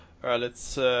All right,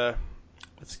 let's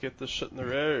get this shit in the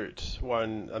road.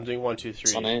 I'm doing 1, 2,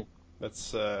 It's on 3. air.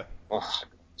 That's Oh,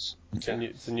 okay.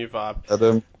 it's a new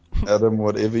vibe. Adam,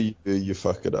 whatever you do, you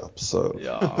fuck it up. So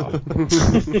Yeah.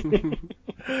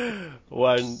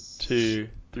 1, 2,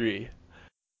 3.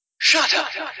 Shut up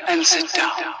and sit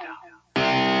down.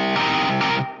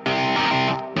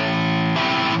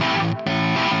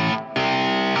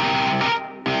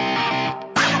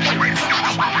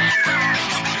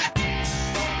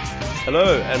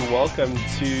 Hello and welcome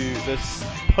to this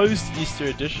post-Easter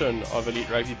edition of Elite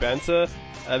Rugby Banter,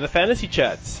 the Fantasy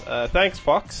Chats. Thanks,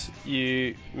 Fox.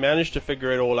 You managed to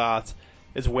figure it all out.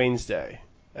 It's Wednesday,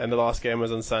 and the last game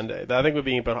was on Sunday. I think we're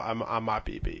being a bit. I might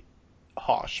be a bit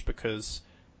harsh because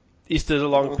Easter's a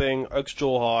long thing. Oaks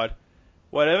jaw hard.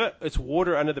 Whatever. It's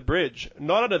water under the bridge.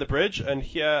 Not under the bridge. And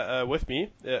here with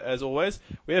me, as always,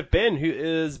 we have Ben, who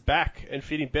is back and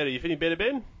feeling better. You feeling better,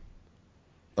 Ben?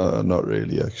 not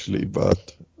really, actually,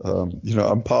 but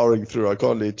I'm powering through. I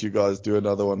can't let you guys do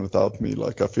another one without me.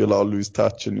 Like, I feel I'll lose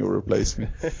touch and you'll replace me.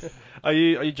 Are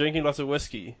you drinking lots of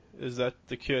whiskey? Is that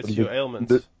the cure to your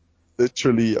ailments?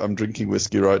 Literally, I'm drinking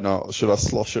whiskey right now. Should I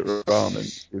slosh it around and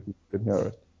see if you can hear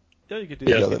it? Yeah, you could do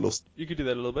Yeah, that. You could do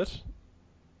that a little bit.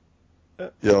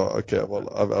 Yeah, okay. Well,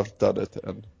 I've done it,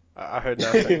 and I heard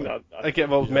nothing. Okay,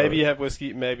 well, Yeah. maybe you have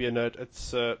whiskey, maybe a note.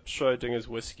 It's Schrodinger's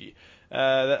whiskey.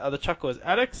 The other chuckle is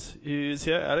Alex, who's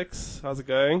here. Alex, how's it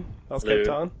going? How's Hello. Cape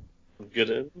Town?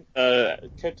 Good.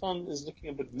 Cape Town is looking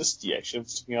a bit misty, actually. I'm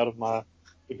just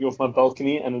looking off my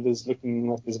balcony, and it is looking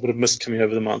like there's a bit of mist coming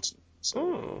over the mountain.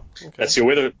 So Okay. that's your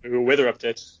weather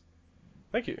update.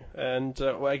 Thank you. And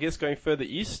well, I guess going further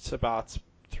east, about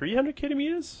 300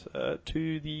 kilometers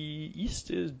to the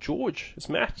east is George. It's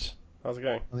Matt. How's it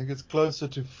going? I think it's closer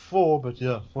to 4, but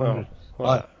yeah, 400.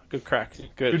 Well, good crack.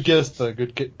 Good guess, though.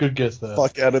 Good guess there.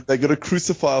 fuck, Adam, they're gonna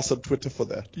crucify us on Twitter for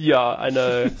that. Yeah, I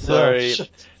know. Sorry. shit.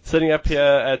 Sitting up here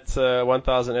at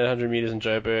 1,800 meters in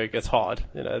Joburg, it's hard.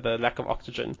 The lack of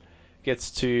oxygen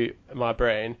gets to my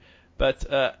brain. But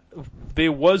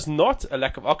there was not a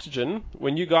lack of oxygen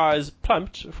when you guys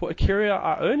plumped for Akira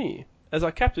Ione as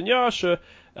our captain. Yeah, sure.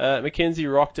 Mackenzie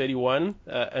rocked 81,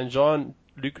 and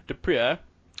Jean-Luc Duprier,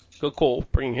 good call,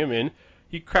 bringing him in.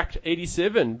 He cracked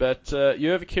 87, but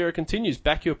Yoav Akira continues.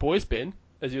 Back your boys, Ben,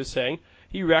 as you were saying.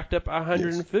 He racked up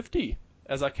 150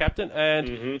 as our captain,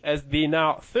 and as the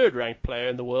now third-ranked player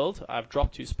in the world, I've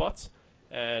dropped 2 spots,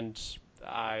 and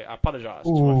I apologize to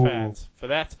my fans for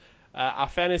that. Our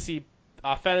fantasy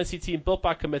team, built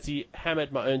by committee,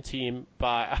 hammered my own team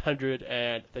by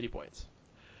 130 points.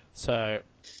 So,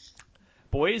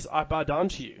 boys, I bow down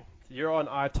to you. You're on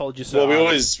I Told You So. Well,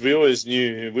 we always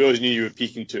knew you were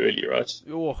peaking too early, right?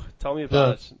 Oh, tell me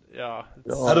about it. Yeah.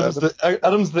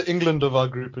 Adam's the England of our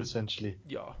group, essentially.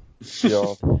 Yeah.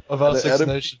 Yeah, Of our Six Adam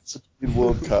Nations. in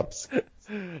World Cups.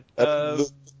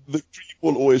 The cream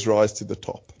will always rise to the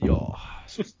top. Yeah.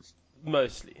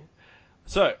 Mostly.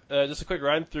 So, just a quick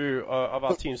run through of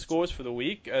our team scores for the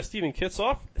week. Stephen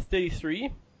Kitsoff,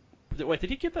 33. Wait, did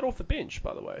he get that off the bench,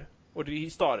 by the way? Or did he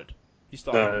started? He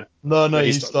started. No, he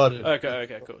he started.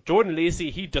 Okay, cool. Jordan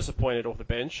Lacey, he disappointed off the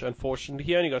bench, unfortunately.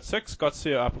 He only got 6.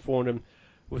 Gotsuya outperformed him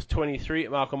with 23.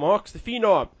 Malcolm Marks, the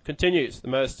Phenom, continues. The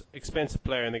most expensive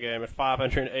player in the game at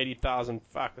 $580,000.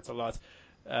 Fuck, that's a lot.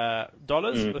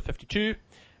 Dollars with 52.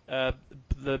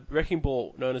 The wrecking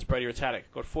ball, known as Brady Retallick,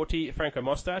 got 40. Franco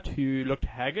Mostert, who looked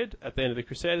haggard at the end of the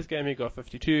Crusaders game, he got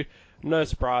 52. No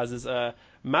surprises.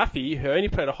 Maffey, who only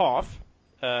played a half,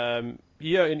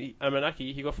 here in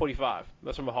Amanaki, he got 45.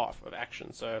 That's from a half of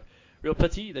action. So, real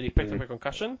pity that he picked up a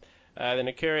concussion. Then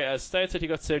Akira, as stated, he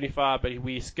got 75, but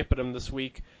we skipped him this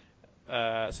week.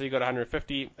 So he got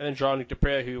 150. And then Jean-Luc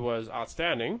Duprier, who was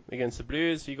outstanding against the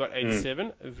Blues, he got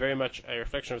 87. Very much a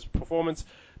reflection of his performance.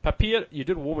 Papier, you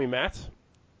did warn me, Matt.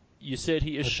 You said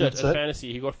he is shit at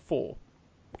fantasy. He got 4.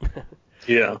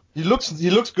 Yeah. He looks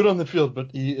good on the field,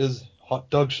 but he is hot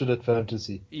dog shit at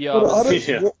fantasy. Yeah.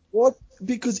 But what?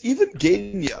 Because even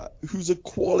Genya, who's a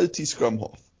quality scrum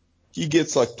half, he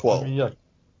gets like 12. I mean, yeah.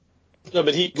 No,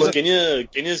 but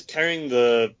Kenya's carrying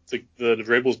the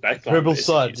Rebels backline. Rebels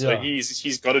side, so yeah.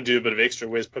 he's got to do a bit of extra.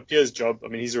 Whereas Papier's job, I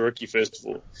mean, he's a rookie first of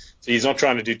all, so he's not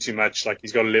trying to do too much. Like,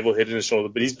 he's got a level head in his shoulder,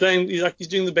 but he's doing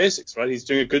the basics, right? He's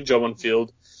doing a good job on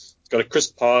field. He's got a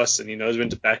crisp pass, and he knows when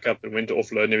to back up and when to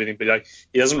offload and everything. But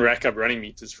he doesn't rack up running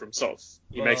meters for himself.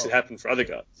 He makes it happen for other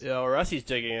guys. Yeah, well, Rusty's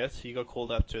digging it. He got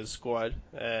called up to his squad,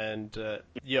 and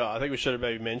I think we should have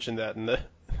maybe mentioned that in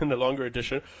the longer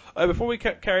edition. Before we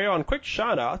carry on, quick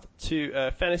shout out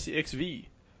to Fantasy XV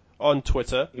on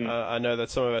Twitter. I know that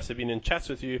some of us have been in chats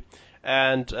with you,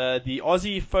 and the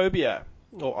Aussie phobia,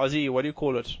 or Aussie, what do you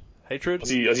call it? hatred.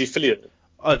 Aussie Philia.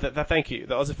 Oh, thank you.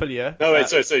 The Aussiephilia. No, wait,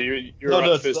 sorry, you're right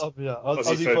it's first.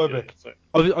 Aussiephobic.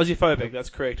 Aussiephobic,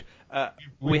 that's correct.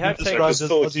 We have described taken... as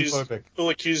Phil Aussiephobic. Phil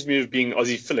accused me of being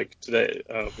Aussiephilic today,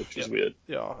 which was weird.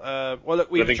 Yeah. Well, look,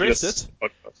 I we've think he addressed listens it. to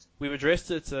the podcast. We've addressed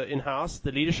it in-house.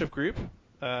 The leadership group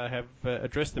have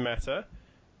addressed the matter,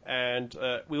 and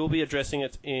we will be addressing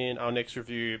it in our next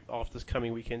review after this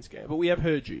coming weekend's game. But we have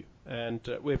heard you, and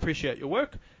we appreciate your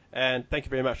work, and thank you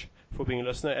very much for being a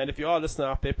listener. And if you are a listener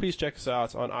out there, please check us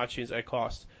out on iTunes,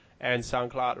 Acast, and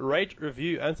SoundCloud. Rate,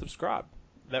 review, and subscribe.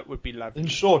 That would be lovely. In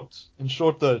short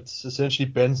though, it's essentially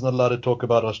Ben's not allowed to talk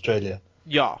about Australia.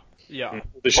 Yeah.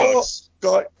 The Sharks.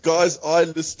 Guys, I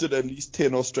listed at least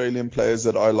 10 Australian players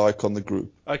that I like on the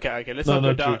group. Okay. Let's No,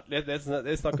 not go no, down.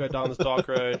 Let's not go down this dark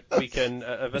road. We can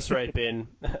eviscerate Ben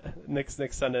next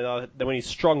Sunday night when he's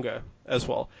stronger as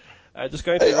well. Just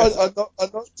going through. I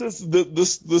noticed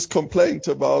that this complaint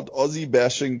about Aussie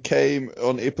bashing came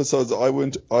on episodes I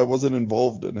wasn't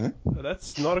involved in. Eh?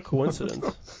 That's not a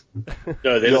coincidence.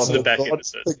 No, they listened to back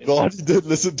episode. Thank God he did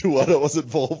listen to what I was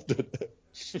involved in.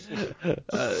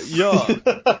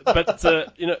 But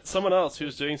someone else who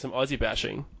was doing some Aussie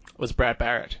bashing was Brad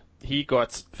Barrett. He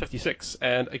got 56,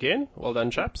 and again, well done,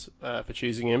 chaps, for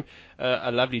choosing him.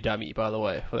 A lovely dummy, by the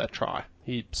way, for that try.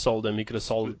 He sold him. He could have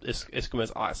sold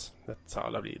Eskimos ice. That's how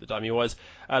lovely the dummy was.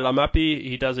 Lamapi,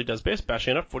 he does best,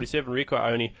 bashing it up. 47. Rico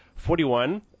only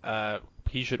 41.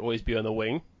 He should always be on the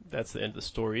wing. That's the end of the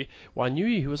story.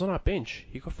 Wainui, who was on our bench,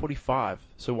 he got 45.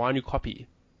 So Wainu copy.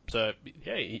 So,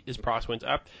 yeah, his price went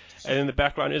up. And in the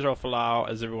back line, Israel Folau,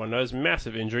 as everyone knows,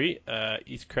 massive injury.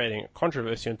 He's creating a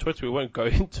controversy on Twitter. We won't go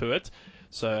into it.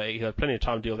 So he had plenty of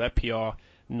time to deal with that PR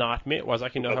nightmare.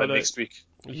 Wazaki Noholo. Next week.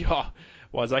 Yeah.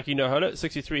 Wazaki Noholo,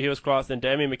 63, he was class. Then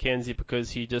Damien McKenzie, because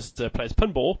he just plays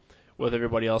pinball with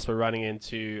everybody else for running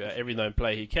into every known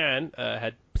play he can,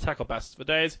 had tackle passes for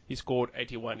days. He scored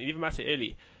 81. And even Mata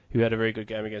Eli, who had a very good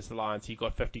game against the Lions, he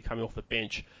got 50 coming off the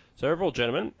bench. So overall,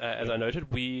 gentlemen, as I noted,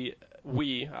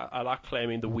 I like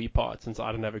claiming the we part since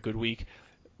I didn't have a good week,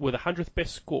 with the 100th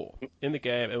best score in the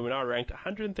game, and we're now ranked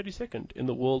 132nd in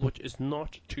the world, which is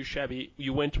not too shabby. We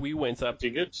went up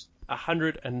Pretty good.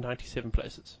 197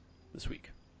 places this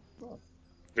week.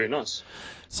 Very nice.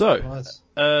 So,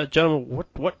 Nice. gentlemen,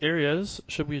 what areas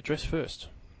should we address first?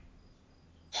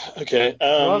 Okay. Who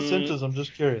are centers? I'm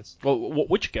just curious. Well,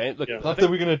 which game? Look, Yeah. Not that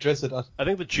we're going to address it. I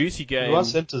think the juicy game. Who are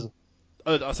centers?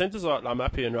 Our centers are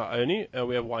Lamapi and Raoni.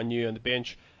 We have Wainu on the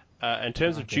bench. In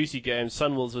terms of juicy games,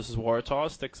 Sunwolves versus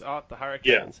Waratahs sticks out. The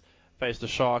Hurricanes face the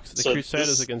Sharks. The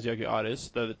Crusaders against Yogi Artists,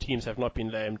 though the teams have not been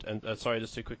named. And sorry,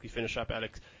 just to quickly finish up,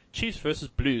 Alex. Chiefs versus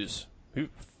Blues. Who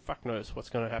fuck knows what's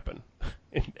going to happen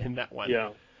in that one? Yeah.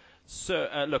 So,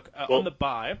 look, on the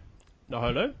bye,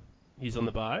 Noholo, he's on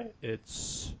the bye.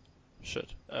 It's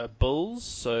Bulls,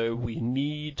 so we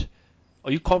need...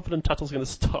 Are you confident Tuttle's going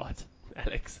to start,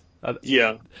 Alex?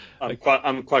 Yeah, I'm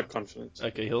quite confident.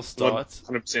 Okay, he'll start.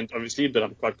 Not 100% obviously, but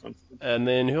I'm quite confident. And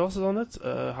then who else is on it?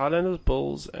 Highlanders,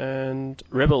 Bulls, and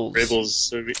Rebels. Rebels.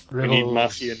 So we need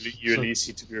Murphy and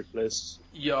Ulysses to be replaced.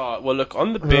 Yeah, well, look,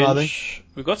 on the bench,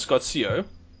 we've got Scott Seo,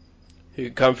 who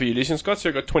can come for Ulysses. Scott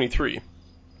Seo got 23.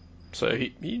 So he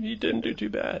didn't do too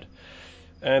bad.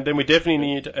 And then we definitely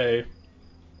need a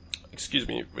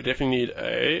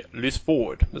loose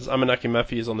forward. This Amanaki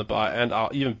Murphy is on the bye, and our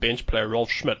even bench player,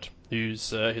 Rolf Schmidt, whose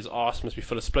his arse must be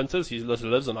full of splinters. He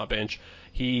lives on our bench.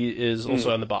 He is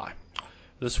also on the bye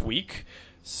this week.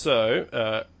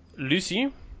 So,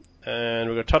 Lucy, and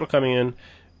we've got Tuttle coming in,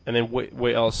 and then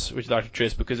where else would you like to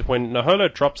address? Because when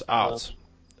Noholo drops out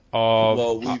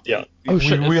Well, we have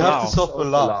Folau. to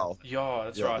self-allow. Yeah,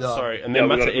 that's Yeah. right. Yeah. Sorry. And then we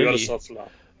Mata got to Eli. self-allow.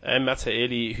 And Mata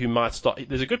Eli, who might start.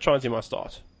 There's a good chance he might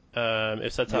start.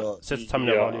 If sets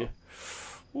Taminawali.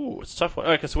 Ooh, it's a tough one.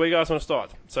 Okay, so where you guys want to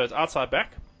start? So it's outside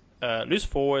back, loose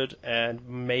forward, and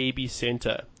maybe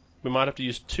centre. We might have to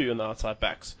use two on the outside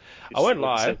backs. I won't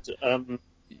lie.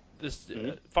 This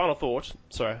final thought.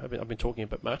 Sorry, I've been talking a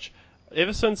bit much.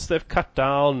 Ever since they've cut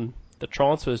down the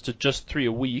transfers to just 3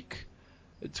 a week,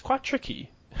 it's quite tricky.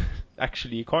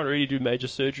 Actually, you can't really do major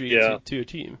surgery to your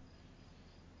team.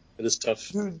 It is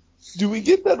tough. Do we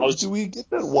get that? Do we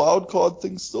get that wild card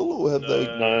thing still, or have they?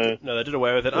 No, they did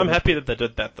away with it. I'm happy that they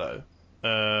did that though.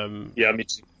 Yeah, me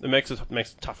too. It makes it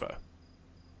tougher.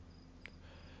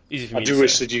 Easy for me. I do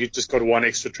wish that you just got one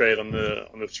extra trade on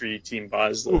the 3 team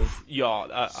buys. Though. Oof, yeah,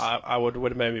 I would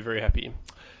have made me very happy.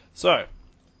 So,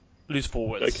 loose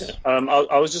forwards. Okay.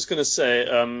 I was just going to say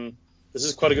this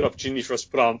is quite a good opportunity for us to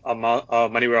put our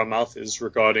money where our mouth is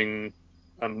regarding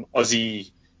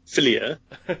Aussie Philia.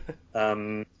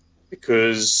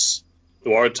 Because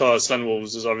the Waratah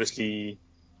Sunwolves is obviously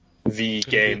the It's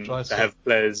gonna be a game dry to spell. have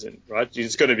players in, right?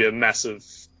 It's going to be a massive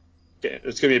game.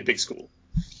 It's going to be a big school.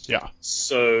 Yeah.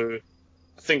 So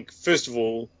I think, first of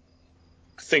all,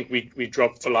 we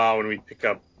drop Falau and we pick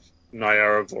up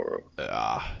Nayara.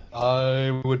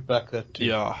 I would back that too.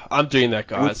 Yeah, I'm doing that,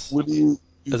 guys. Would he?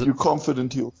 Is it- You're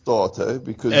confident he'll start, eh?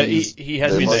 Because He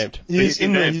has they been must-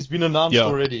 named. He's been announced Yeah.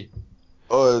 already.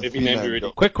 Oh, it's They've been been named named.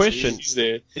 already. Quick So question. he's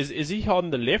there. Is he on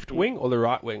the left wing or the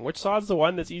right wing? Which side's the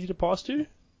one that's easy to pass to?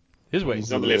 His wing.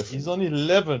 He's on the left. He's on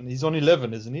 11. He's on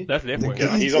 11, isn't he? That's left wing.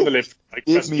 Yeah, he's on the left. Like,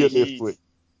 Give trust me a me, left wing.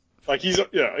 Like he's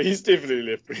definitely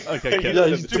left wing. Okay, okay. Yeah,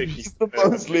 He's the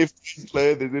most left wing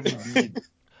player there's ever been.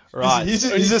 Right. He's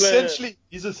Only player-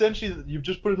 essentially you've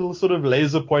just put a little sort of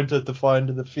laser pointer at the far end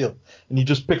of the field, and he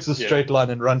just picks a straight line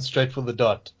and runs straight for the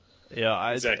dot.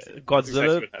 Yeah, Exactly. That's Godzilla, exactly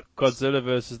what happens. Godzilla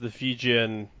versus the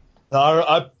Fijian.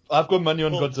 Now, I've got money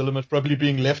on Godzilla most probably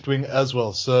being left wing as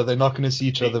well, so they're not going to see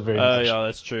each other very much. Yeah,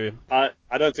 that's true. I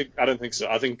don't think so.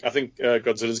 I think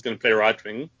Godzilla's going to play right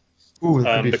wing Ooh,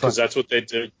 that could be because fun. that's what they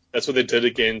did. That's what they did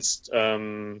against.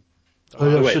 Oh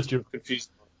yeah, wait, shit, you're confused.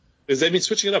 Because they've been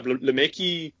switching it up.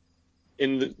 Lemeki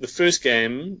in the first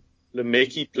game,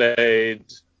 Lemeki played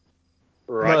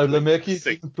right. no, wing, I Lemeki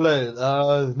think. didn't play.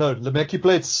 No, Lemeki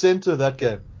played center that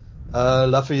game.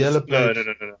 Lafayette played.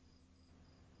 No.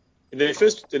 In their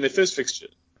first fixture,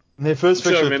 In their first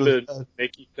I'm sure I fixture, remember it was,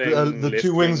 Lemeki playing the left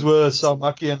two wings wing. were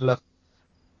Salmaki and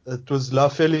It was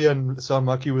Lafeli and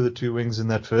Salmaki were the two wings in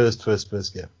that first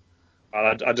game.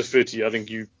 I defer to you. I think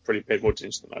you probably paid more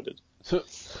attention than I did. So,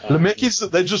 Lemeki's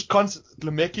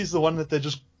the one that they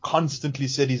just constantly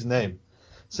said his name.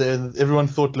 So everyone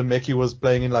thought Lemeki was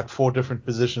playing in like 4 different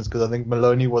positions because I think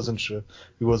Maloney wasn't sure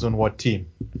who was on what team.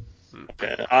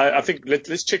 Okay. I think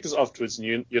let's check this afterwards, and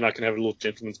you and I can have a little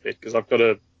gentleman's bet because I've got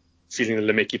a feeling that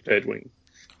Lemeki played wing.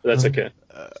 But that's okay.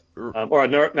 All right,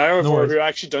 Naira, who I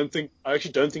actually don't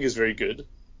think is very good.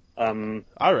 I rate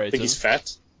I think him. he's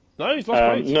fat. No, he's lost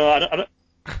weight. No, I don't.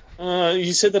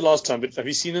 You said that last time, but have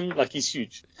you seen him? Like, he's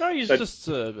huge. No, he's but- just.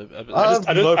 I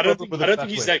don't think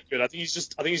he's that good. I think he's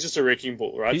just a wrecking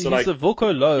ball, right? He's So like, the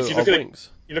Vulko Low if you of look at wings.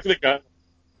 you look at the guy.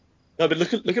 No, but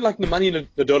look at like Nemanja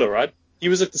Nadola, right? He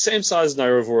was like the same size as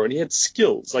Nairovoro, and he had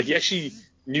skills. Like, he actually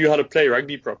knew how to play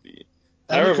rugby properly.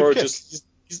 And he could Nairovoro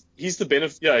kick. he's the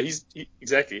benefit. Yeah,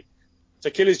 exactly.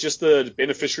 Takele is just the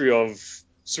beneficiary of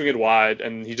swing it wide,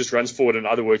 and he just runs forward, and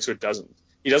either works or it doesn't.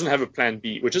 He doesn't have a plan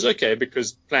B, which is okay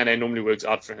because plan A normally works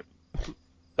out for him.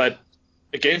 But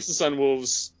against the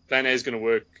Sunwolves, plan A is going to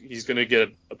work. He's going to get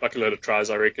a bucket load of tries,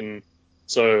 I reckon.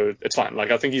 So it's fine. Like,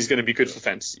 I think he's going to be good for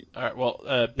fantasy. All right. Well,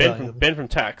 Yeah. Ben from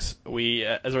Tax. We,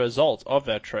 as a result of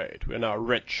that trade, we're now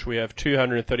rich. We have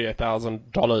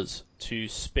 $238,000 to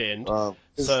spend. So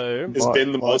Is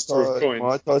Ben the master of coin?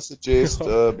 Might I suggest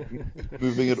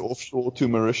moving it offshore to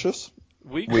Mauritius,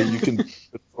 we where could, you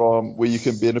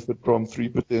can benefit from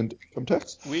 3% income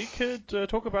tax? we could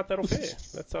talk about that off air.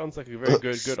 That sounds like a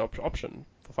very good option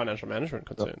for financial management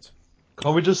concerns.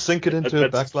 Can't we just sink it into a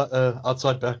That's-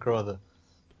 outside back rather?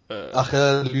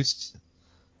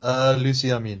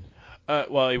 Lucy, I mean.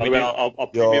 Well, we By the way, do, our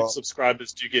premium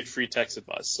subscribers do get free tax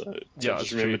advice, so Yeah, just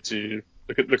it's remember to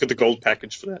look at the gold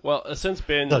package for that. well, since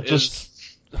Ben No,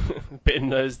 Ben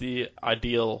knows the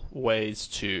ideal ways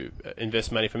to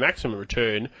invest money for maximum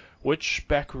return, which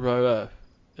back rower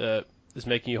is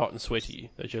making you hot and sweaty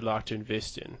that you'd like to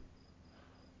invest in?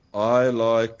 I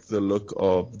like the look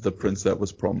of the prince that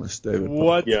was promised, David.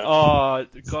 What? Yeah. Oh,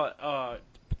 God,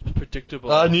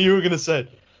 predictable. I knew you were going to say it.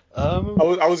 I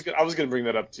was going to bring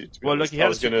that up too. To be Well, look,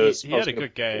 honest. he had a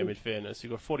good game, in fairness. He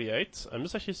got 48. I'm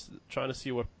just actually trying to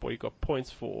see what he got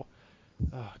points for.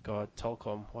 Oh, God,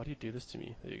 Telcom, why do you do this to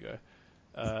me? There you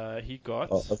go. He got,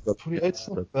 I've got 48's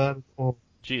not bad. Oh.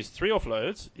 3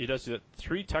 offloads. He does that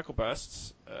 3 tackle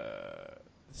busts. Let's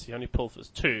see, how many pilfers?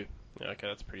 2. Yeah, okay,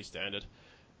 that's pretty standard.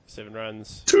 7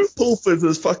 runs. 2 Pulford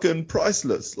is fucking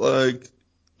priceless. Like,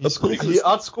 He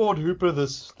outscored Hooper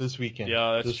this weekend.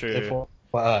 Yeah, that's Just true.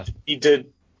 FYI. He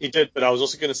did, but I was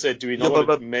also going to say, do we not Yeah, want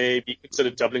but- to maybe consider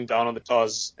doubling down on the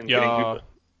Tars and getting Hooper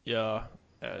Yeah.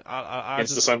 I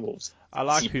against the Sunwolves? I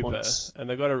like See Hooper, points. and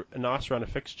they've got a nice run of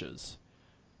fixtures.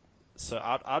 So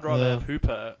I'd rather have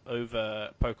Hooper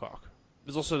over Pocock.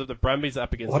 There's also the Brumbies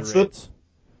up against What's the Reds.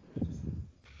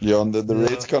 yeah, and the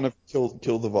Reds kind of kill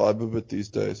the vibe of it these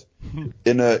days.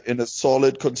 in a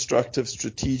solid, constructive,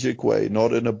 strategic way,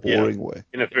 not in a boring way.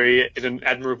 In an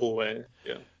admirable way.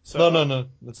 Yeah. So, No.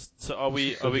 So are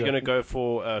we going to go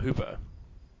for Hooper?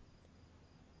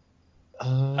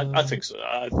 I think so.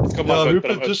 It's got my vote,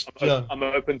 but Hooper I'm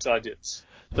open to ideas.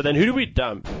 But then who do we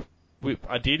dump?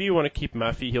 ideally want to keep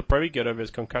Murphy. He'll probably get over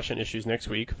his concussion issues next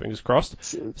week, fingers crossed.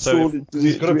 So So do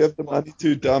we have the money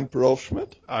to dump Ralph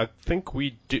Schmidt? I think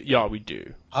we do. Yeah, we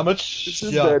do. How much? This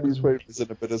is Yeah. Daddy's waivers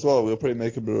in a bit as well. We'll probably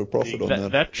make a bit of a profit on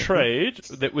that. That trade,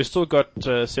 that we've still got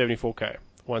 74k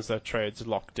once that trade's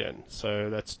locked in. So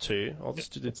that's 2. I'll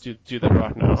just do that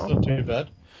right It's now. not too bad.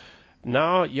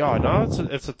 Now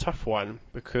it's a tough one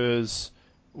because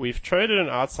we've traded an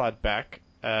outside back.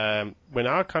 We're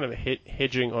now kind of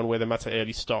hedging on whether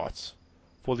Mataele starts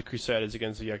for the Crusaders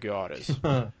against the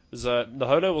Jaguares.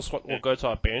 Naholo will go to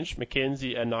our bench.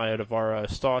 McKenzie and Naya Navarro are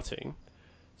starting.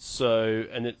 So,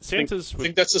 and it centers. I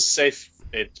think that's a safe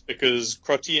bet because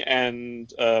Crotty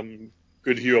and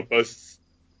Goodhue are both.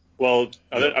 Well,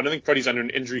 I don't think Crotty's under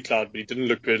an injury cloud, but he didn't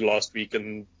look good last week,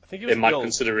 and I think he they was might ill.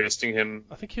 consider resting him.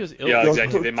 I think he was ill. Yeah, Yeah,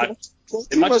 exactly. They might Crotty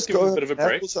just must give him go a bit of a nap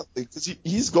break. or something because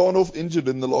he's gone off injured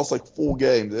in the last like 4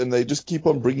 games, and they just keep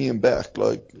on bringing him back.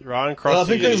 Like, Ryan Well, I Crotty.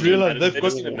 think they realize They're they've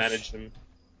just got. going to manage him.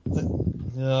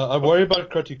 Yeah, I worry about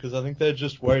Crotty because I think they're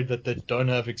just worried that they don't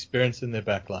have experience in their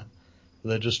backline. So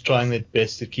they're just trying their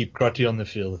best to keep Crotty on the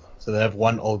field. So they have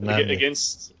one old man. there.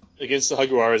 Against the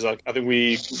Jaguares, I think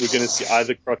we're going to see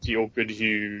either Crotty or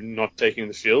Goodhue not taking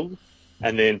the field,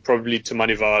 and then probably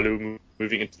Tamanivalu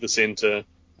moving into the center,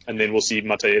 and then we'll see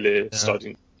Mataele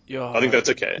starting. Yeah, I think that's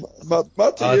okay. I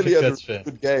Mataele think had a that's fair.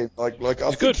 good game. Like I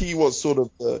think good. he was sort of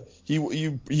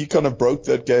he kind of broke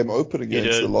that game open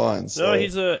against did. the Lions. No,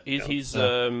 So. he's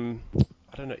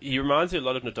I don't know. He reminds me a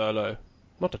lot of Nadolo.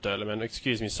 Not Nadolo, man.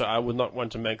 Excuse me. So I would not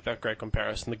want to make that great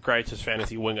comparison. The greatest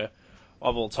fantasy winger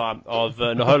of all time of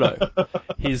Naholo.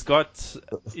 He's got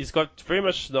very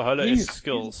much Naholo-esque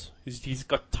skills. He's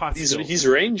got tight skills. He's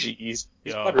rangy. He's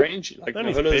quite rangy. Like And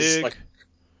he's Naholo's big. like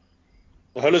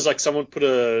Naholo's like someone put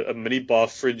a mini bar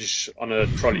fridge on a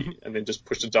trolley and then just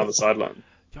pushed it down the sideline.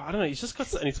 Yeah, I don't know. He's got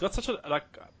such a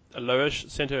lowish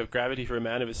center of gravity for a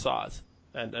man of his size,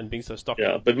 and being so stocky.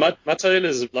 Yeah, but Mataele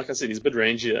is, like I said, he's a bit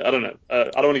rangier. I don't know. I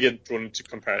don't want to get drawn into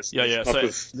comparisons. Yeah. Not So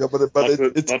with, Yeah, but not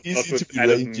easy with to be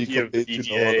Adam rangy Key of the compared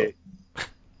to DDA.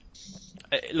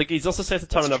 Naholo. Look, he's also Seta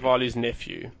Tamanavalu's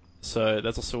nephew, so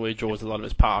that's also where he draws a lot of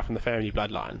his power from the family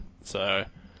bloodline. So,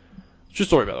 true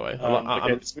story, by the way.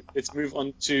 Okay, let's move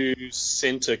on to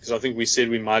center because I think we said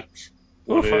we might.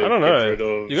 Oof, I don't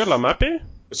know. You got Lamape?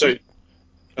 Sorry.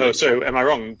 Am I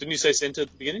wrong? Didn't you say center at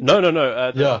the beginning? No.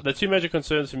 Yeah. The two major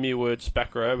concerns for me were just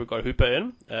back row. We've got Hooper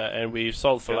in, and we've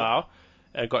sold Falau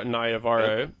and got Naya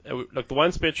Navarro. Look, the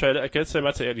one spare trader, okay, so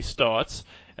Mataele starts.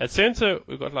 At center,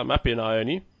 we've got Lamape and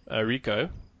Ione, Rico.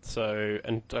 So,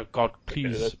 and God,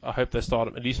 please, I hope they start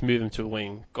him, at least move him to a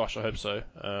wing. Gosh, I hope so.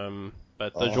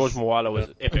 But the George Mwala was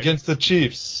epic. Against the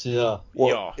Chiefs, yeah.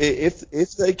 Well,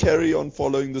 if they carry on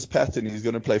following this pattern, he's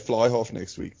going to play fly half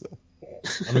next week, though.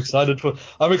 I'm excited for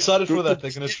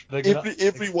that.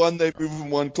 Everyone they move him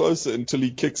one closer until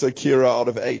he kicks Akira out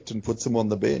of 8 and puts him on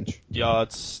the bench. Yeah,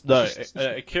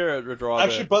 Akira would rather.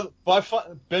 Actually, but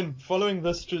Ben, following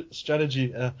this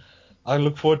strategy, I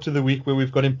look forward to the week where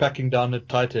we've got him packing down at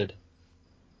tight head.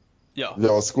 Yeah. They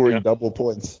are scoring double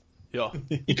points. Yeah.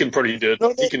 He can probably do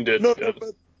it. He can do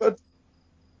it. But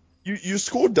you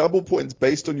score double points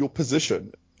based on your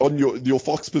position, on your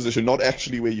Fox position, not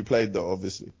actually where you played, though,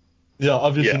 obviously. Yeah,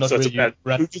 obviously not so where it's you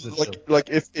ran. Like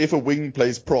if a wing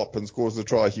plays prop and scores a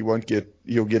try, he'll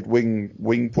get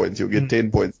wing points. He'll get 10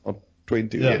 points, not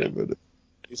 20 or whatever.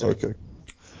 Okay.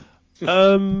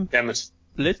 Damn it.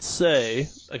 Let's say,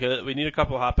 okay, we need a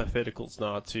couple of hypotheticals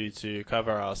now to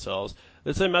cover ourselves.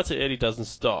 Let's say Mataele doesn't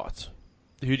start.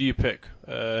 Who do you pick?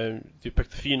 Do you pick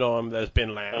the phenom that is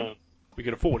Ben Lamb? We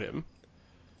can afford him.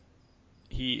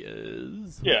 He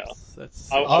is. Yeah.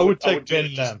 I would take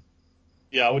Ben Lamb.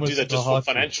 Yeah, I would do Almost that just a for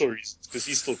heartbeat. financial reasons because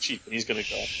he's still cheap and he's going to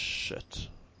go. Shit.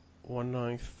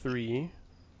 193.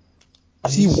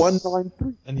 Is he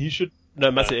 193? And he should. No,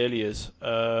 Mataele is.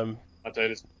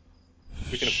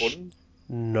 We can afford him.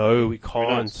 No, we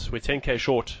can't. not? We're 10k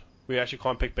short. We actually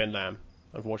can't pick Ben Lamb,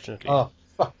 unfortunately. Oh,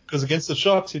 fuck. Because against the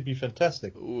Sharks, he'd be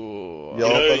fantastic. Ooh.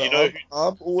 Yeah,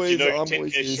 I'm always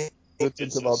 10K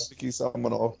hesitant about picking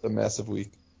someone off the massive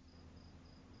week.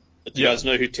 Do you guys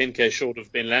know who 10k short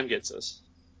of Ben Lamb gets us?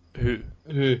 Who?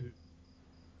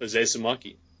 Jose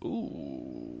Samaki.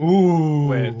 Ooh.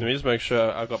 Wait, let me just make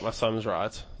sure I got my sums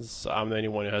right. I'm the only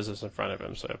one who has this in front of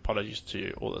him, so apologies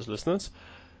to all those listeners.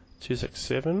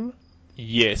 267.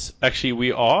 Yes, actually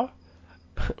we are.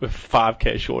 We're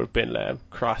 5k short of Ben Lamb.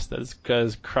 Christ, that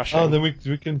is crushing. Oh, then we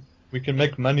can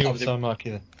make money off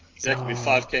Samaki then. Exactly, with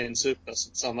 5k in surplus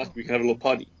at Samaki, we can have a little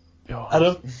party.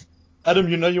 Adam,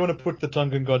 you know you want to put the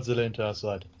Tongan Godzilla into our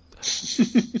side.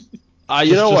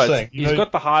 You know what? saying, He's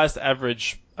got the highest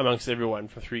average amongst everyone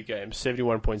for 3 games,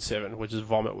 71.7, which is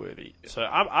vomit worthy. So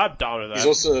I'm down with that.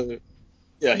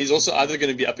 He's also either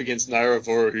going to be up against Naira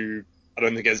Vora, who I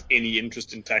don't think has any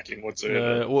interest in tackling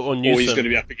whatsoever, or he's Newsom. going to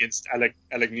be up against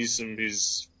Alec Newsom,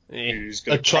 who's going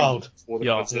A to child.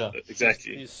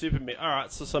 Exactly. He's super. All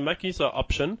right, so Mackey's our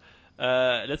option.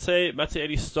 Let's say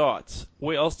Matteeli starts.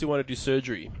 Where else do you want to do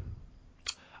surgery?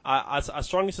 I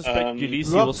strongly suspect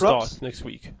Ulisi will start next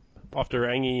week after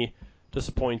Rangi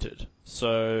disappointed.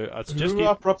 So I'd suggest Who are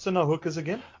our props and our hookers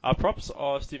again? Our props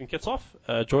are Stephen Kitsoff,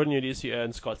 Jordan Ulisi,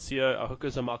 and Scott Seo. Our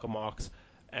hookers are Malcolm Marks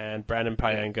and Brandon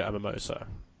Payanga and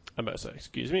Amosa,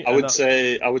 excuse me. I would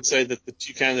say that the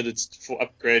 2 candidates for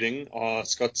upgrading are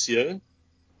Scott Seo.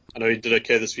 I know he did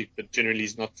okay this week, but generally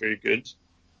he's not very good.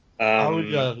 He's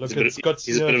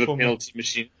a bit of a penalty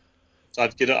machine. So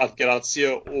I'd get out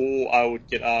Seo, or I would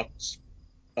get out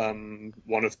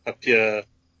one of Papier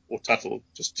or Tuttle,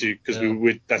 just because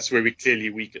that's where we're clearly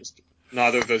weakest.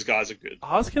 Neither of those guys are good.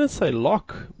 I was going to say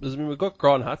Lock, because we've got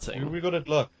Grant Hutting. Who we got at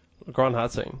Lock? Grant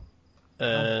Hutting.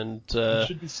 And he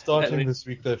should be starting this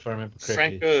week, though, if I remember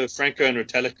correctly. Franco and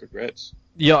Retallick are great.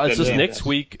 Yeah, it's just next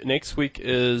week. Next week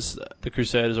is the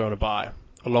Crusaders are on a bye,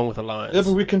 along with the Lions. Yeah,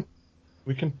 but we can.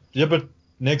 Yeah, but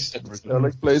next.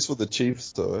 Retallick plays for the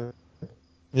Chiefs, though.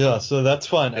 Yeah, so that's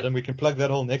fine, Adam. We can plug that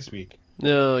hole next week.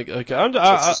 Yeah, okay.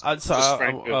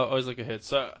 I always look ahead.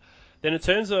 So then, in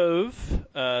terms of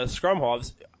scrum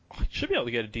halves, I should be able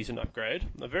to get a decent upgrade.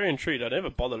 I'm very intrigued. I never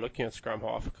bother looking at scrum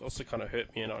half. It also kind of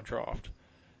hurt me in our draft.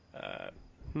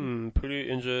 Pulu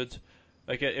injured.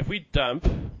 Okay, if we dump,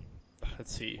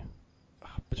 let's see.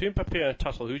 Between Papier and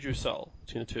Tuttle, who'd you sell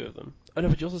between the two of them? Oh no,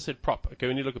 but you also said prop. Okay,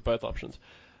 we need to look at both options.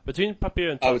 Between Papier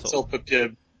and Tuttle, I would sell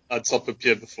Papier. I'd sell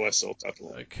Papier before I sell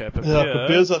Tuttle. Okay, Papier. Yeah,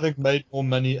 Papier's I think made more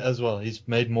money as well. He's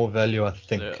made more value, I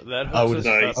think. Yeah, I would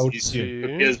assume.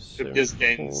 Papier's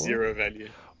gained 0 value.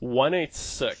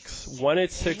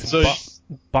 186 So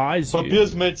buys you.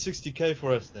 Papier's made 60k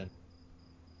for us then.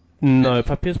 No,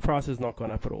 Papier's price has not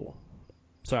gone up at all.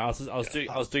 So I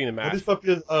was doing the math. What is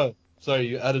Papier's? Oh, sorry,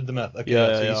 you added the math. Okay,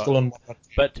 Yeah, so he's still on 100.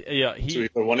 But yeah, So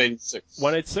we've got 186.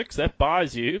 186. That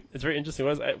buys you. It's very interesting.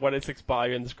 What does 186 buy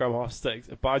you in the scrum half stakes?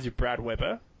 It buys you Brad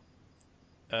Weber.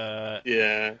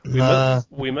 Yeah.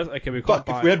 We must. Okay, we Fuck, can't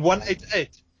buy.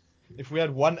 if we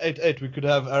had 188, we could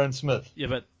have Aaron Smith. Yeah,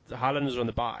 but Highlanders are on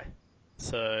the buy,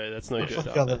 so that's no good.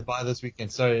 Fuck, the buy this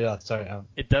weekend. Sorry, Aaron.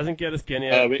 It doesn't get us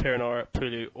Genia, Perinara,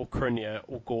 Pulu, or Crunia,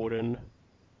 or Gordon,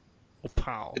 or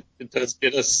Powell. It does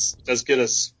get us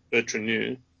Bertrand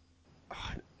New.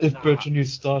 If Bertrand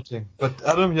New's starting. But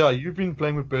Adam, you've been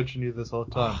playing with Bertrand New this whole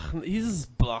time. He's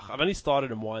blah. I've only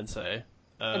started him once, But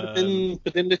then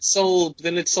let's sell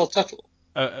Tuttle.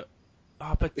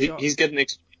 But he's got an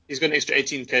extra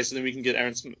 18k, so then we can get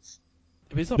Aaron Smith.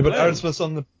 But he's not But playing. Aaron Smith's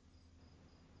on the.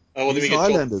 Oh, well, then we get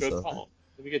Joe Powell.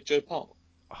 Then we get Joe Powell.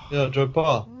 Yeah, Joe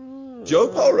Powell. Joe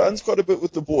Powell runs quite a bit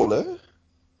with the ball, eh?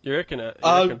 You reckon it?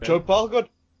 Joe Powell got.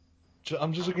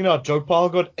 I'm just looking out. Joe Powell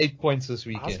got 8 points this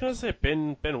weekend. I was going to say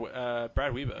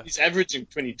Brad Weber. He's averaging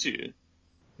 22.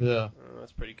 Yeah.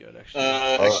 That's pretty good, actually.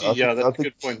 That's a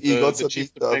good point. He got the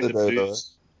Chiefs are playing the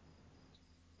Blues.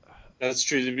 That's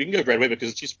true. We can go Brad Weber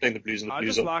because the Chiefs are playing the Blues, and the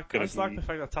Blues I just like the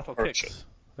fact that Tuttle kicks.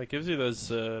 That gives you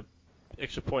those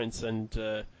extra points, and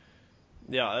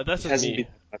that's just me.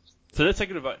 So let's take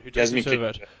it a vote. Who takes it to a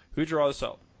vote? Who'd you rather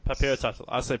sell? Papier or Tuttle?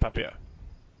 I say Papier.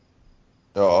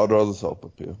 Yeah, I'd rather sell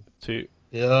Papier. 2.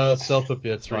 Yeah, sell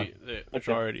Papier. 3. The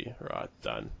majority. Right,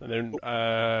 done. And then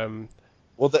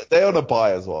well, they're on a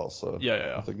buy as well, so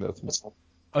yeah. I think that's.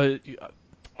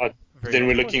 Then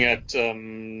we're looking at.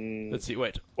 Let's see.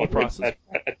 Wait. What prices?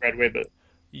 At Brad Weber.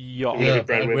 Yeah.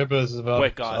 Brad Weber is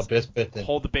about our best bet then.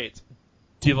 Hold the bet.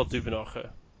 Duvel Duvenacher.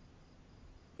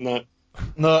 No.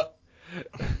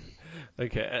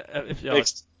 Okay.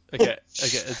 Next. Okay.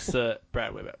 It's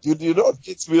Brad Weber. Dude, you know what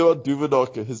gets me about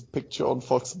Duvenacher? His picture on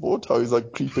Fox Sport, how he's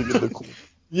like creeping in the corner.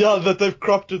 Yeah, that they've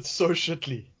cropped it so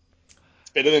shitly. It's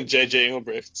better than JJ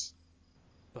Engelbrecht.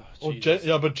 Oh,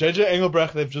 but JJ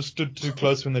Engelbrecht, they've just stood too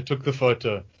close when they took the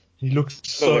photo. He looks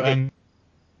so angry.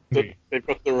 They've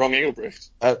got the wrong Engelbrecht.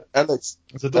 Alex,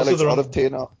 out of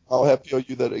 10, how happy are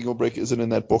you that Engelbrecht isn't in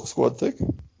that box squad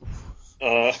thing?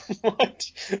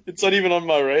 What? It's not even on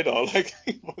my radar. Like,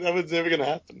 that was never going to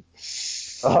happen.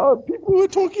 People were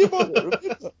talking about it,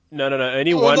 remember? No.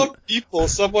 Only one. Not people.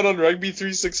 Someone on Rugby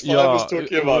 365 was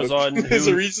talking about it. There's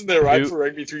a reason they're right for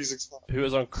Rugby 365. Who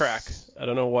was on crack? I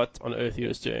don't know what on earth he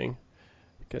was doing.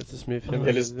 Okay, let's just move him.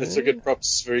 Okay, let's look at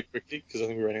props very quickly because I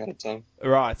think we're running out of time.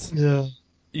 Right. Yeah.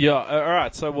 All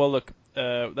right. So, well, look.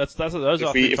 Those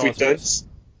are if we don't.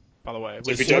 By the way, So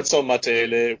if we don't sell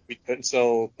Matele, we don't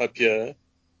sell Papier,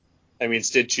 and we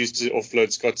instead choose to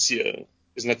offload Scott Sear,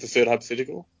 isn't that the third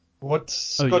hypothetical?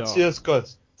 What's Oh, Scott yeah. Sears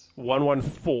got?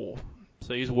 114.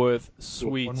 So he's worth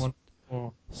sweet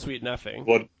 114. nothing.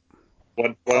 What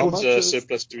How much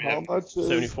surplus do we How have? much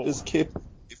 74. is kept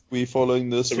if we're following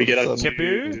this? So we get sort our of two-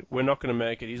 Kepu, we're not going to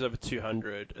make it. He's over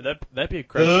 200. That'd be a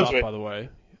great Yeah. shot, by the way.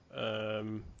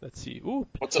 Let's see. Ooh,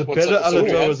 What's The up? better So what do we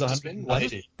Alado have was to spend?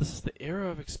 190. this is the era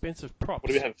of expensive props. What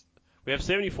do we have? We have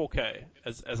 74k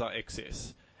as our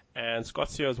excess, and Scott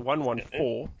CO is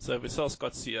 114. So if we sell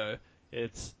Scott CO,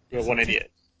 it's We have 188.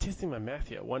 testing my math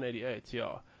here. 188.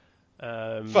 Yeah.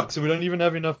 Fuck, so we don't even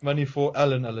have enough money for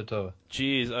Alan Alatoa.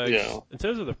 Geez, Yeah. in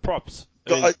terms of the props,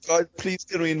 I mean, Guys, please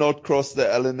can we not cross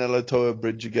the Alan Alatoa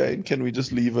bridge again? Can we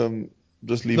just leave him?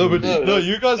 No, but be? no,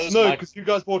 you guys that was know Mike. because you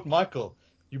guys bought Michael.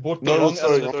 You bought the No, wrong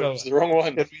sorry, Alan It's Alatoa. the wrong one.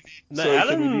 Can we leave, no, sorry,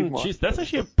 can we leave Alan, Mike? geez, that's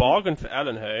actually a bargain for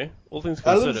Alan, hey? All things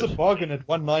considered. Alan's a bargain at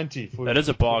 190. That is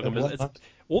a bargain, at but it's,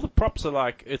 all the props are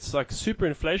like, it's like super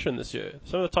inflation this year.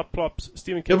 Some of the top props,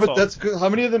 Steven Yeah, Kitsoff. but that's good. How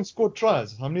many of them scored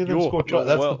tries? How many of them scored tries?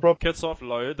 That's the problem. Kitsoff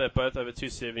low, they're both over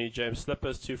 270. James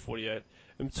Slippers 248.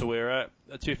 Mtawera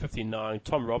 259.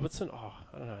 Tom Robertson,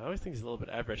 I don't know, I always think he's a little bit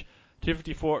average.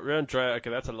 254. Aaron Dre, okay,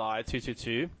 that's a lie.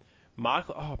 222.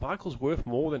 Michael's worth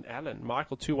more than Allen.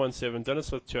 Michael 217. Dennis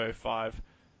Smith 205.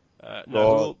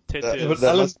 Oh,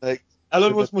 that must make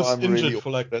Alan was the most time injured really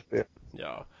for like that. there.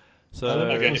 Yeah. So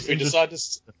Alan Okay, was if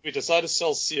we decide to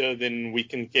sell Sear, then we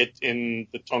can get in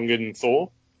the Tongan Thor.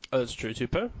 that's true,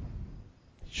 Tupo.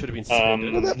 Should have been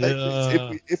suspended. Well, that makes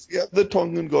sense. If we have the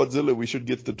Tongan Godzilla, we should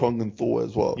get the Tongan Thor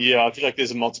as well. Yeah, I feel like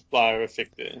there's a multiplier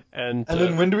effect there. And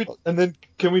then when do we? And then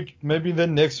can we maybe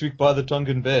then next week buy the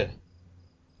Tongan Bear?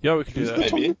 yeah, we could do Who's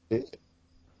that. the Maybe.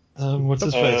 Tongan? What's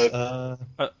his face?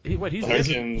 He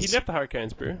Hurricanes. left the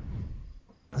Hurricanes, bro.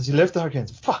 Has he left the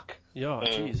Hurricanes? Fuck. Yeah,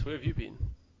 jeez, where have you been?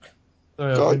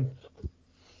 Sorry, Guy- I've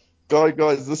been...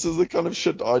 Guys, this is the kind of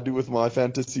shit I do with my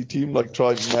fantasy team, like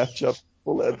try and match up.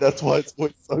 Well, that's why it's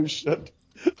always so shit.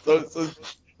 So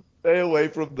stay away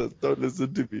from this. Don't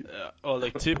listen to me.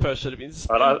 Like Tupo should have been But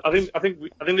suspended. I think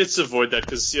let's avoid that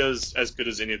because Sear's as good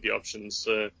as any of the options.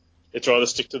 So let's rather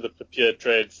stick to the Papier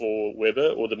trade for Weber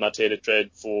or the Mateta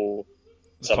trade for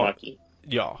Samaki.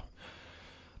 Yeah.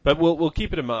 But we'll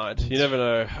keep it in mind. You never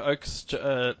know. Oaks,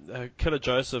 Killer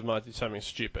Joseph might do something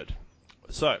stupid.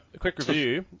 So, a quick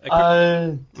review.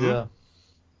 I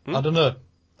don't know.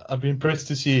 I've been impressed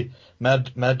to see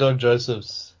Mad Dog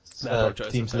Joseph's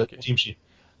team sheet.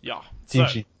 Yeah. Team So,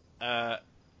 sheet.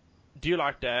 do you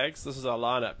like Dags? This is our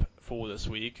lineup for this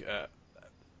week.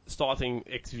 Starting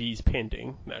XVs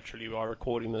pending. Naturally, we are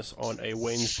recording this on a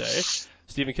Wednesday.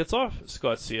 Stephen Kitsoff,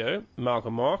 Scott CO,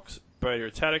 Malcolm Marks, Brady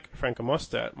Retatic, Franco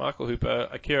Mostert, Michael Hooper,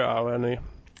 Akira Awani,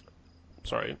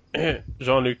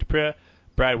 Jean-Luc Dupre,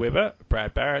 Brad Weber,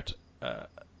 Brad Barrett,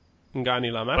 Ngani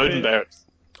Lamape. Bowden Barrett.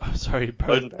 Oh, sorry,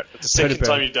 Bowden Barrett. It's the second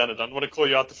time you've done it. I don't want to call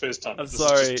you out the first time. I'm This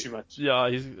sorry. is just too much. Yeah,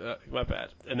 he's my bad.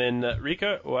 And then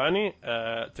Rico Oani,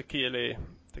 Tekiele,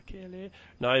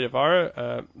 Nai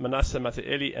Devaro, Manasseh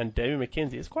Mateeli, and Damien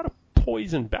McKenzie. It's quite a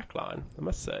poison backline, I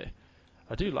must say.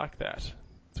 I do like that.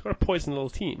 It's quite a poison little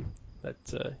team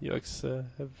that you Oaks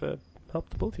have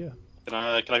helped build here. Can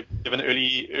I give an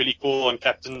early call on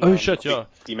captain? Oh, shit, yeah.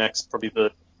 D-Max probably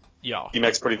the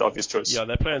obvious choice. Yeah,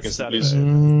 they're playing against the Saturday.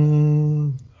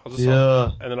 Blues.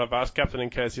 Yeah. And then I've asked captain in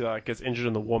case he gets injured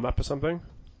in the warm-up or something.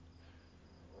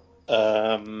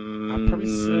 I'd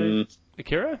probably say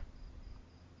Akira?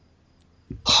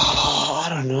 I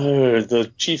don't know.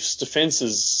 The Chiefs' defense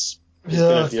is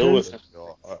going to deal with him.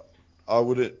 I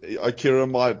would. Akira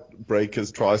might break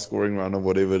his try-scoring run or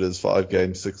whatever it is, 5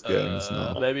 games, 6 games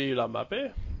now. Maybe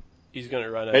Lamape? He's going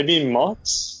to run it. Maybe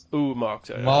Marks? Ooh, Marks.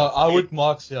 I would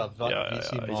Marks, yeah. Yeah,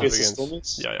 Against the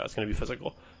Stormers? yeah, it's going to be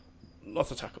physical.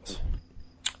 Lots of tackles.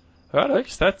 Alright,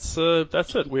 Alex, that's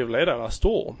it. We've laid out our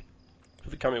stall for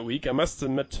the coming week. I must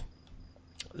admit.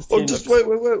 Just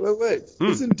wait.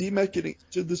 Isn't D-Mac getting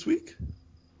injured this week?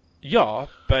 Yeah,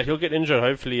 but he'll get injured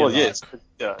hopefully. Well, yes.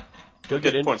 Yeah. He'll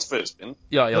get points first, Ben.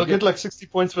 Yeah, He'll get like 60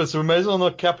 points first, so we may as well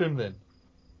not cap him then.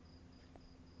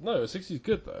 No, 60 is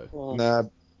good though.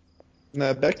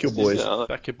 Nah, back your boys. Yeah,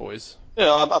 Back your boys.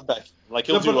 I'm back. Like,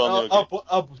 he'll do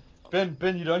well.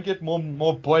 Ben, you don't get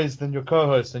more boys than your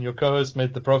co-host, and your co-host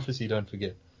made the prophecy, don't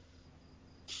forget.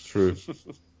 True.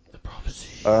 The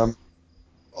prophecy.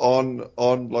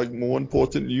 On like more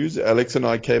important news, Alex and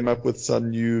I came up with some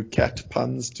new cat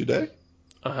puns today.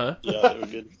 Uh-huh. Yeah, they were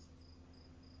good.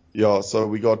 Yeah, so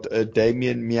we got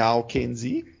Damien Meow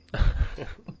Kenzie.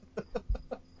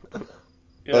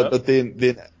 Yeah. But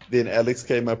then Alex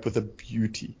came up with a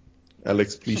beauty.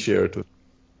 Alex, please share it with.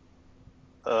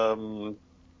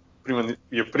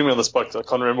 you're putting me on the spot 'cause I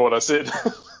can't remember what I said.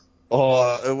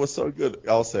 Oh, it was so good.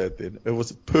 I'll say it then. It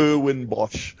was Perwin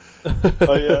Bosch.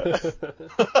 Oh yeah.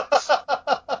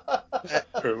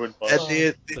 Erwin Bosch.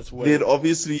 And then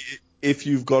obviously, if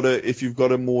you've got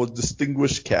a more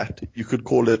distinguished cat, you could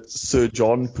call it Sir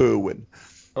John Perwin.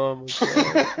 Oh my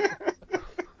god.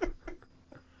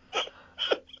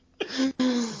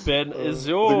 Ben, is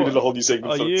I think we did a your whole new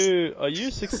segment for this. are you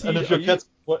And succeeding? if your cat's,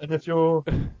 I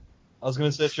was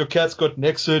gonna say, if your cat's got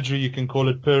neck surgery, you can call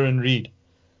it Purr and Reed.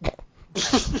 Did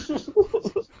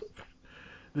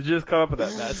you just come up with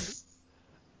that, Matt?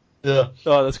 Yeah.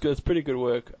 Oh, that's good. It's pretty good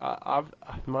work.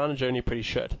 Mine are generally pretty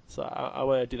shit, so I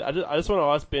want to do that. I just want to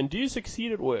ask Ben, do you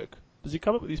succeed at work? Does he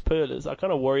come up with these perlers? I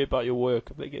kind of worry about your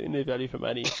work if they're getting their value for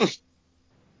money.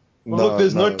 Well, look,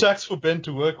 there's no tax for Ben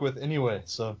to work with anyway,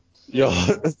 so. Yeah,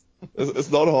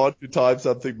 it's not hard to type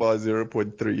something by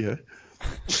 0.3 here.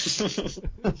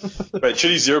 Wait,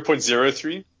 should he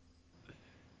 0.03?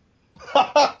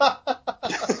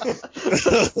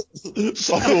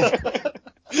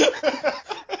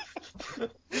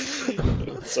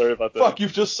 Sorry about that. Fuck,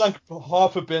 you've just sunk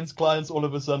half of Ben's clients all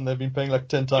of a sudden. They've been paying like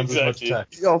 10 times as much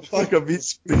tax. Yeah, fuck, I've been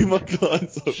screwing my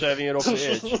clients up. Shaving it off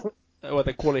the edge. What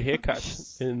they call a haircut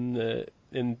in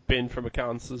Ben from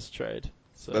Accounts' trade.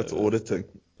 So, That's auditing.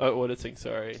 Oh, auditing.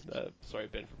 Sorry, sorry,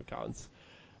 Ben from Accounts.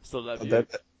 Still love you.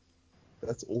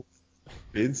 That's all.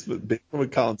 Ben from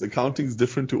accounts. Accounting's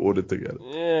different to auditing.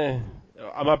 Yeah.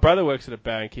 My brother works at a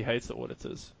bank. He hates the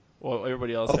auditors. Or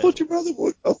everybody else. I thought your brother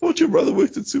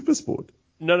worked at Supersport.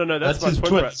 No. That's my his twin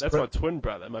twin. brother. That's my twin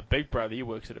brother. My big brother. He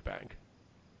works at a bank.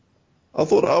 I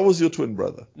thought I was your twin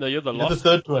brother. No, you're the You're lost. the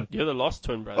third one. You're the lost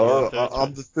twin brother.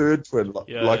 I'm the third twin, like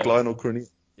Yeah. Lionel Croney.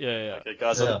 Yeah. Okay,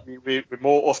 guys, Yeah. we're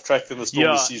more off track than the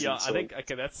Stormy season. Yeah. So I think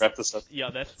that's wrap this up. Yeah,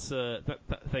 that's.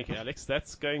 Thank you, Alex.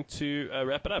 That's going to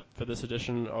wrap it up for this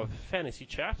edition of Fantasy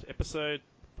Chat episode.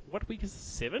 What week is it?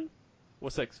 7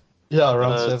 or 6? Yeah,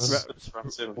 around It's 7.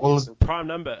 round 7. Well, Prime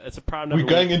number. It's a prime number. we're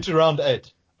going into round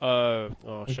 8. Oh,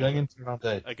 We're shit. going into round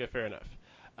 8. Okay, fair enough.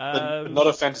 But not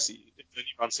a fantasy. It's only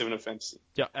round 7 of fantasy.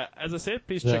 Yeah, as I said,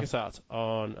 please check us out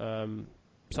on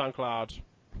SoundCloud,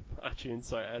 iTunes.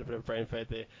 Sorry, I had a bit of brain fade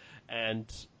there, and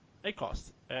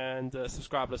Acast, and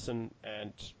subscribe, listen,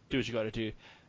 and do what you got to do.